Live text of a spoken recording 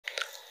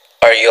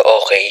Are you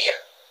okay?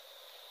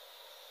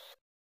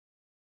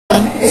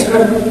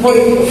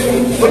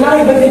 Wala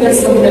kayo ba din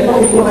sa mga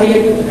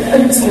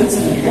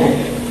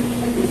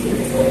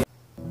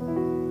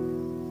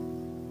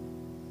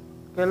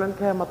Kailan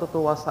kaya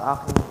matutuwa sa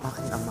akin ang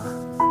aking ama?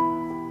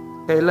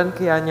 Kailan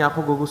kaya niya ako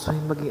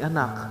gugustuhin maging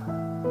anak?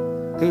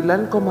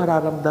 Kailan ko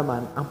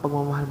mararamdaman ang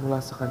pagmamahal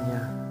mula sa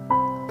kanya?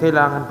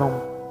 Kailangan bang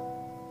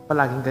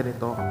palaging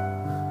ganito?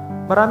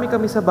 Marami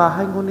kami sa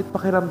bahay, ngunit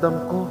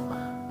pakiramdam ko,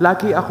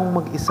 lagi akong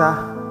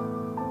mag-isa.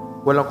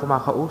 Walang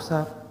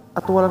kumakausap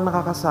at walang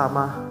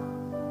nakakasama.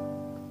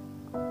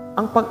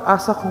 Ang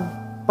pag-asa kong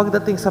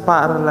pagdating sa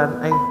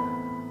paaralan ay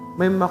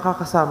may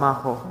makakasama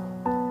ako.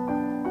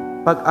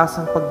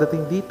 Pag-asang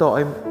pagdating dito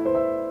ay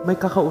may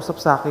kakausap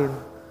sa akin.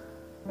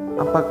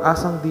 Ang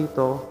pag-asang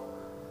dito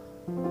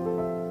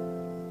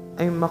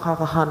ay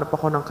makakahanap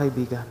ako ng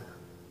kaibigan.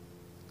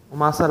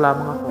 Umasa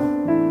lamang ako.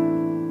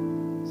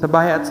 Sa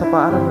bahay at sa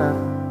paaralan,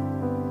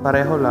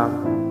 pareho lang,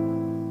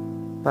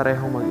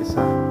 parehong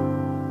mag-isa.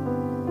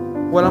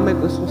 Walang may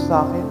gusto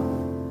sa akin,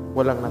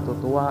 walang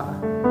natutuwa,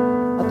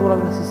 at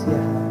walang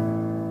nasisiyahan.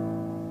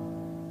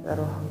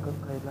 Pero hanggang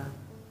kailan?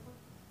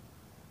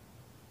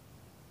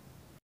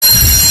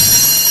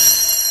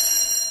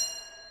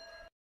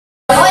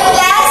 Okay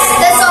class,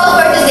 that's all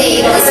for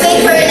today. Please wait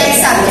for your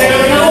next subject.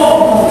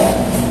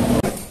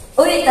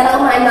 Uy, tara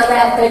kumain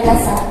mamaya after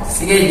class ha.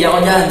 Sige, di ako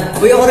dyan.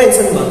 Uy, ako rin,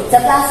 saan ba? Sa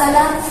plaza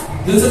lang.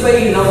 Doon sa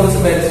Pailinaw, doon sa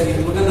Paris Street.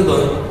 Maganda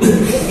doon.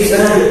 Isa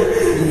na.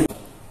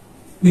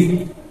 Uy,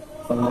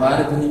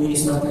 pangakarap na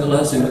nilinis natin ka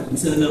klase.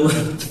 Isa na naman.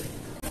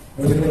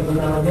 Uy, may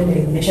pangakarap yan eh.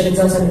 Hindi siya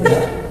nagsasalita.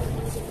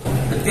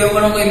 At kaya ko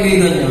ng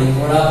kaibigan yun,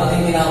 wala pa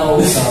tayong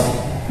kinakausap.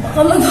 Baka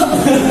mag-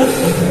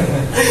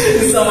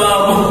 Sama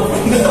mo.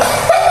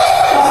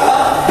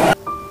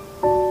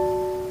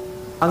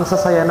 Ang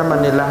sasaya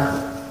naman nila.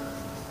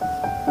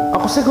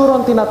 Ako siguro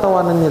ang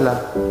tinatawanan nila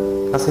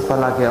kasi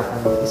palagi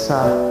akong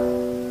mag-isa,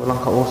 walang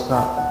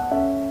kausap.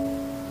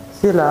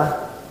 Sila,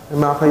 may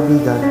mga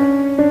kaibigan,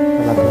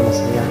 palagi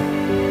masaya.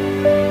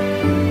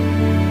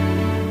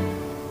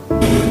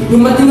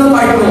 Dumating ang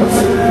part mo.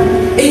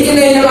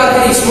 89 na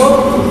batteries mo.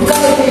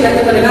 Kahit kailan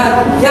ka talaga.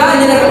 Yan,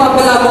 yan ang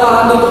napapalabo ka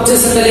habang dyan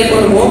sa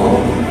telepono mo.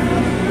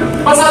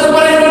 Pasado pa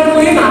rin naman po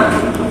yun ha.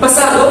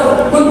 Pasado,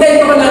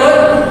 content ka pa na ron.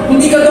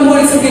 Hindi ka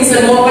tumulit sa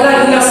pinsan mo.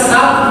 Wala nang nasa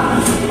top.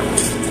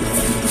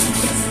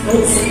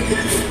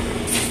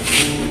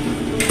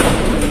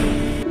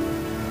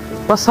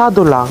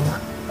 Pasado lang,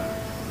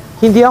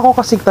 hindi ako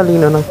kasing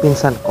talino ng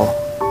pinsan ko.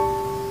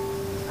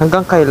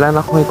 Hanggang kailan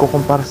ako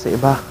ikukumpara sa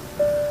iba?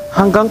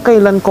 Hanggang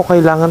kailan ko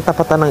kailangan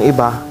tapatan ng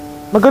iba?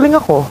 Magaling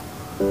ako.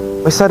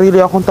 May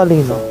sarili akong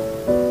talino.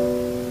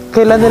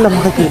 Kailan nila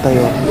makikita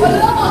yun?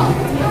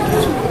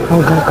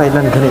 Hanggang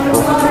kailan ganito?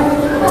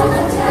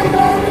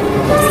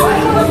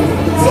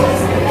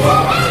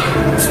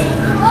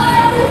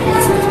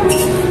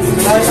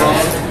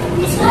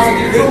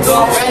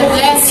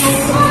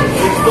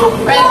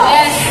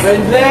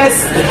 Friendless!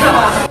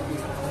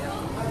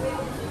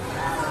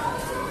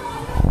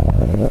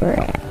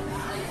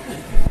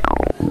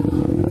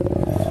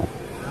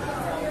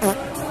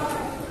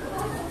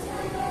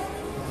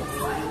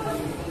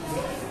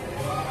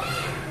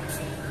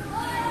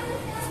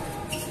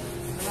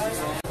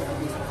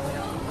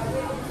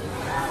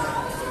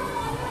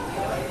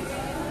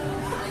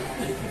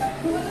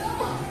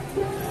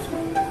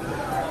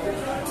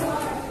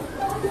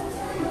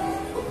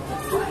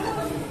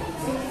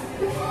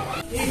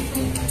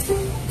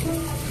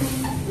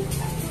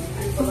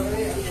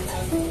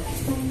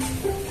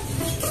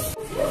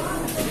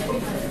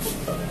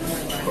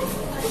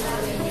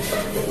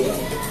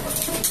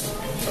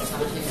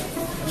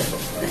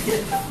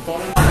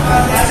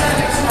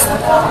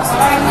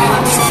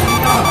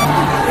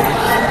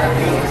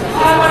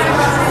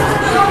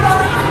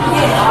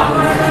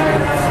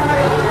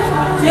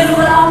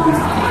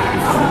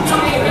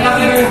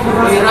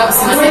 Hirap,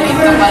 sinasalit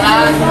ka pala.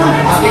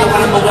 Sabi ka pa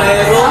ng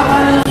babaero.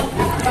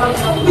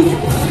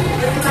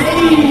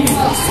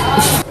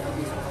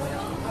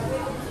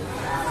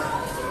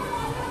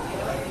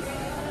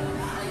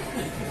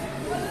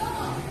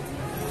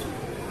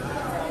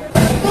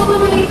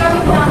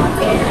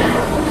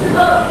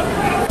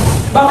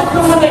 Bakit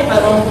naman na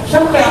itanong?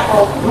 Siyempre ako,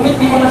 ngunit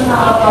di mo na siya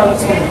nakakaroon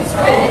sa inyo.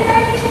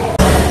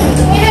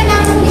 Meron na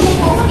akong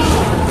dinipokit.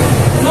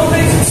 No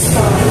places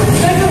ka.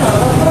 Kaya nga,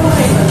 bakit naman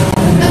na itanong?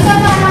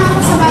 Nagkakaroon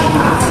ako sa bahay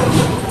ka.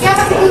 Kaya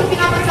kasi yung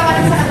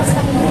pinapagkawalan sa labas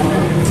kanina.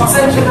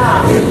 Pasensya na.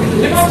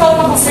 5 taon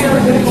na kasi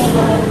yung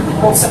dinipokit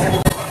ko sa inyo.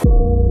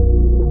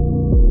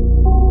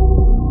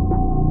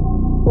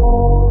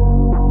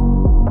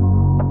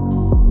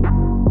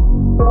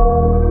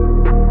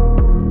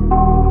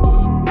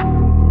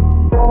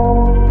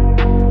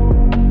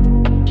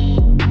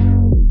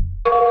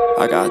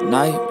 I got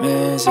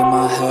nightmares in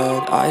my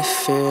head, I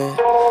fear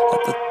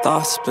that the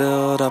thoughts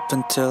build up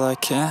until I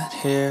can't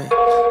hear,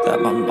 that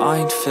my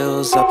mind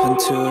fills up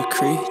into a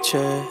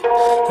creature,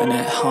 and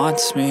it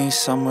haunts me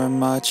somewhere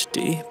much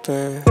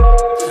deeper.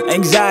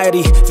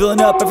 Anxiety,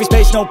 filling up every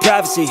space, no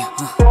privacy.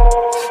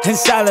 And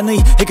silently,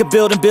 it could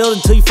build and build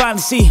until you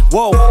finally see,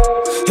 whoa,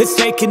 it's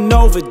taking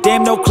over,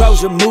 damn no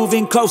closure,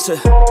 moving closer.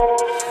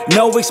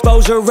 No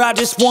exposure, I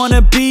just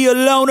wanna be a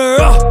loner.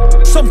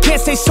 Some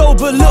can't stay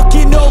sober,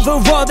 looking over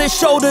all their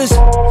shoulders,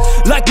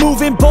 like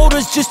moving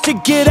boulders just to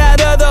get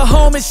out of the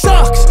home. It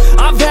sucks,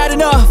 I've had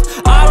enough,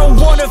 I don't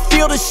wanna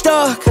feel the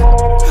stuck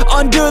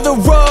under the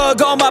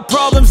rug, all my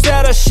problems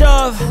that I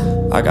shove.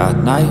 I got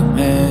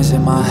nightmares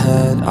in my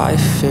head, I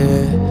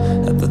fear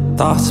that the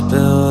thoughts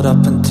build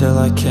up until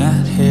I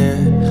can't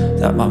hear,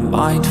 that my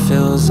mind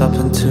fills up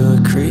into a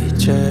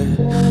creature,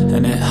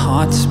 and it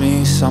haunts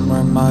me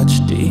somewhere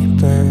much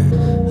deeper.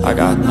 I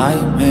got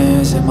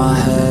nightmares in my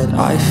head,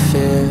 I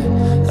fear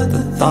that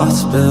the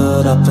thoughts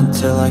build up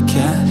until I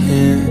can't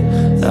hear,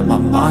 that my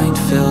mind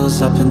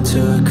fills up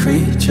into a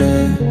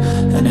creature,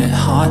 and it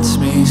haunts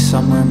me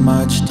somewhere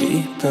much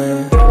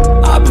deeper.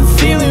 I've been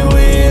feeling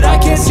weird, I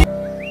can't see.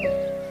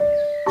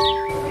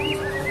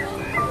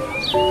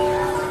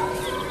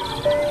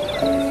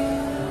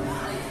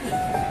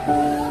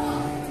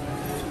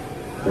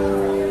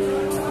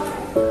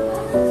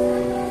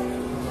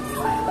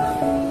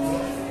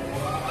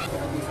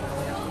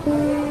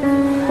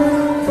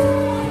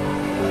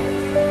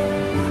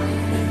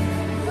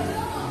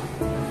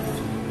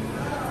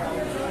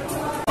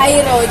 Hi,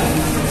 Rod.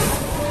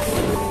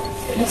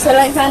 Gusto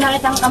lang sana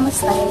kitang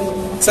kamustahin.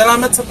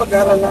 Salamat sa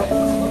pag-aaral na.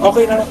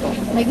 Okay na ako.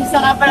 May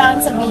gusto nga pala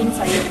akong sabihin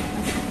sa'yo.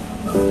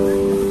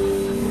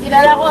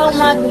 Kilala ko ang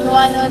mga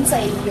gumawa noon sa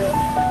iyo.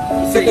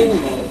 Sige mo.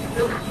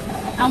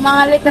 Ang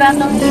mga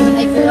litratong yun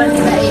ay kuha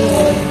nila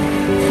iyo.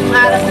 Ang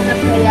araw na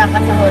nagkaya ka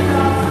sa hall.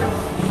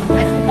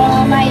 At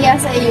kung mahiya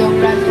sa iyo,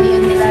 plano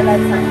yun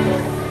nilalansan ko.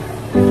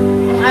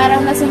 Ang araw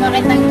na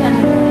sumakit ang tiyan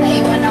ko,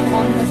 naiwan ako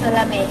sa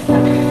lamesa.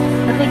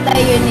 Nakita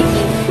yun ni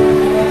Kim.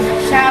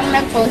 Siya ang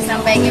nag-post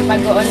ng peke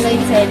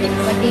pag-online selling,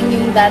 maging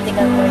yung dati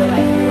kang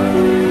kulay.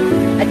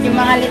 At yung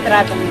mga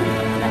litrato mo,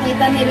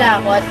 nakita nila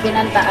ako at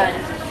pinantaan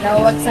na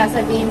huwag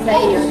sasabihin sa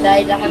iyo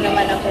dahil ako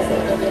naman ang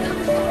puputuloy.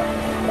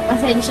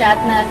 Pasensya at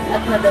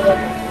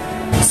nadawag.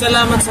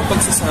 Salamat sa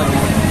pagsasabi.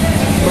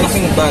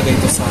 Malaking bagay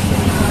ito sa akin.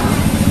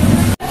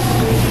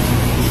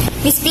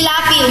 Miss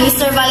Pilapi,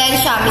 Mr.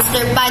 Valencia,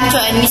 Mr. Pancho,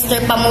 and Mr.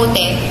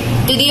 Pamute,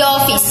 to the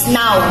office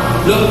now.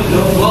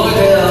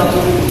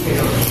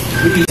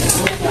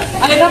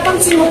 Ay,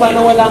 napansin mo ba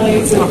na wala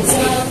ngayon si Max?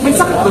 May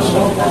sakit ba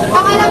siya?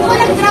 Akala ko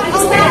nag-drop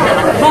out na.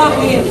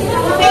 Bakit?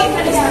 Okay,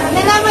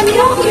 nalaman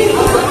niyo kung hindi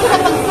ko na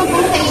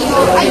pagpapong sa iyo.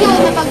 Ayun,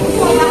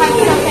 napagpunahan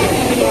sa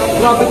family.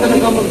 Grabe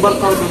talaga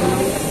mag-barkout na.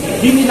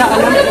 Hindi nila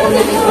alam kung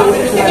ano yung gawin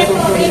sila sa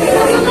social media.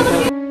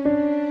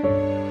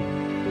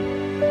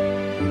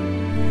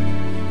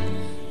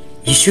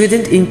 You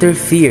shouldn't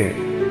interfere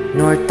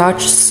nor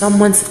touch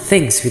someone's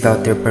things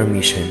without their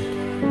permission,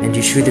 and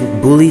you shouldn't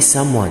bully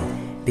someone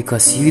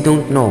because you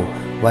don't know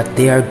what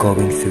they are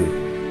going through.